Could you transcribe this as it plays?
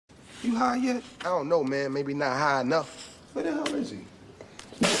You high yet? I don't know, man. Maybe not high enough. Where the hell is he?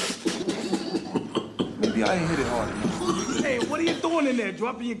 Maybe I ain't hit it hard enough. Hey, what are you doing in there?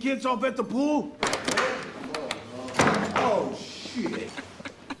 Dropping your kids off at the pool? Oh, shit.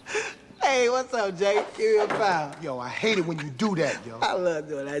 Hey, what's up, Jake? Give me a foul. Yo, I hate it when you do that, yo. I love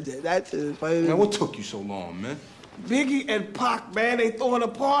doing that, Jake. That shit is funny. Man, what took you so long, man? Biggie and Pac, man, they throwing a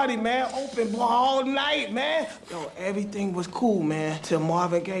party, man. Open bar all night, man. Yo, everything was cool, man, till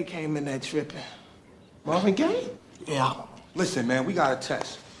Marvin Gaye came in there tripping. Marvin Gaye? Yeah. Listen, man, we got a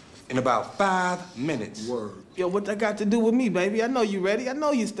test in about 5 minutes. Word. Yo, what that got to do with me, baby? I know you ready. I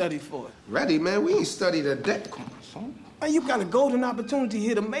know you studied for it. Ready, man? We ain't studied a day. Come on, son. Man, you got a golden opportunity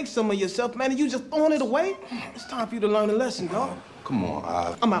here to make some of yourself, man, and you just throwing it away? It's time for you to learn a lesson, dog. Come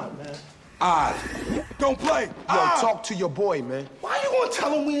on, I'm out, man. Don't play. Yo, talk to your boy, man. Why you gonna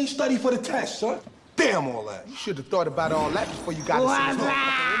tell him we ain't study for the test, son? Damn all that. You should have thought about all that before you got to say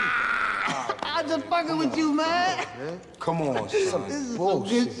I'm just fucking with you, man. Come on, son. This is some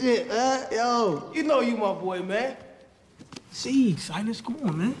Bullshit. good shit, huh? Yo. You know you my boy, man. C, Silas, come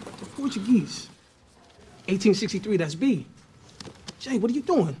on, man. The Portuguese. 1863, that's B. Jay, what are you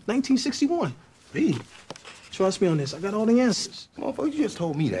doing? 1961. B. Trust me on this. I got all the answers. Motherfucker, you just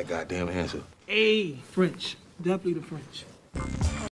told me that goddamn answer. A, French. Definitely the French.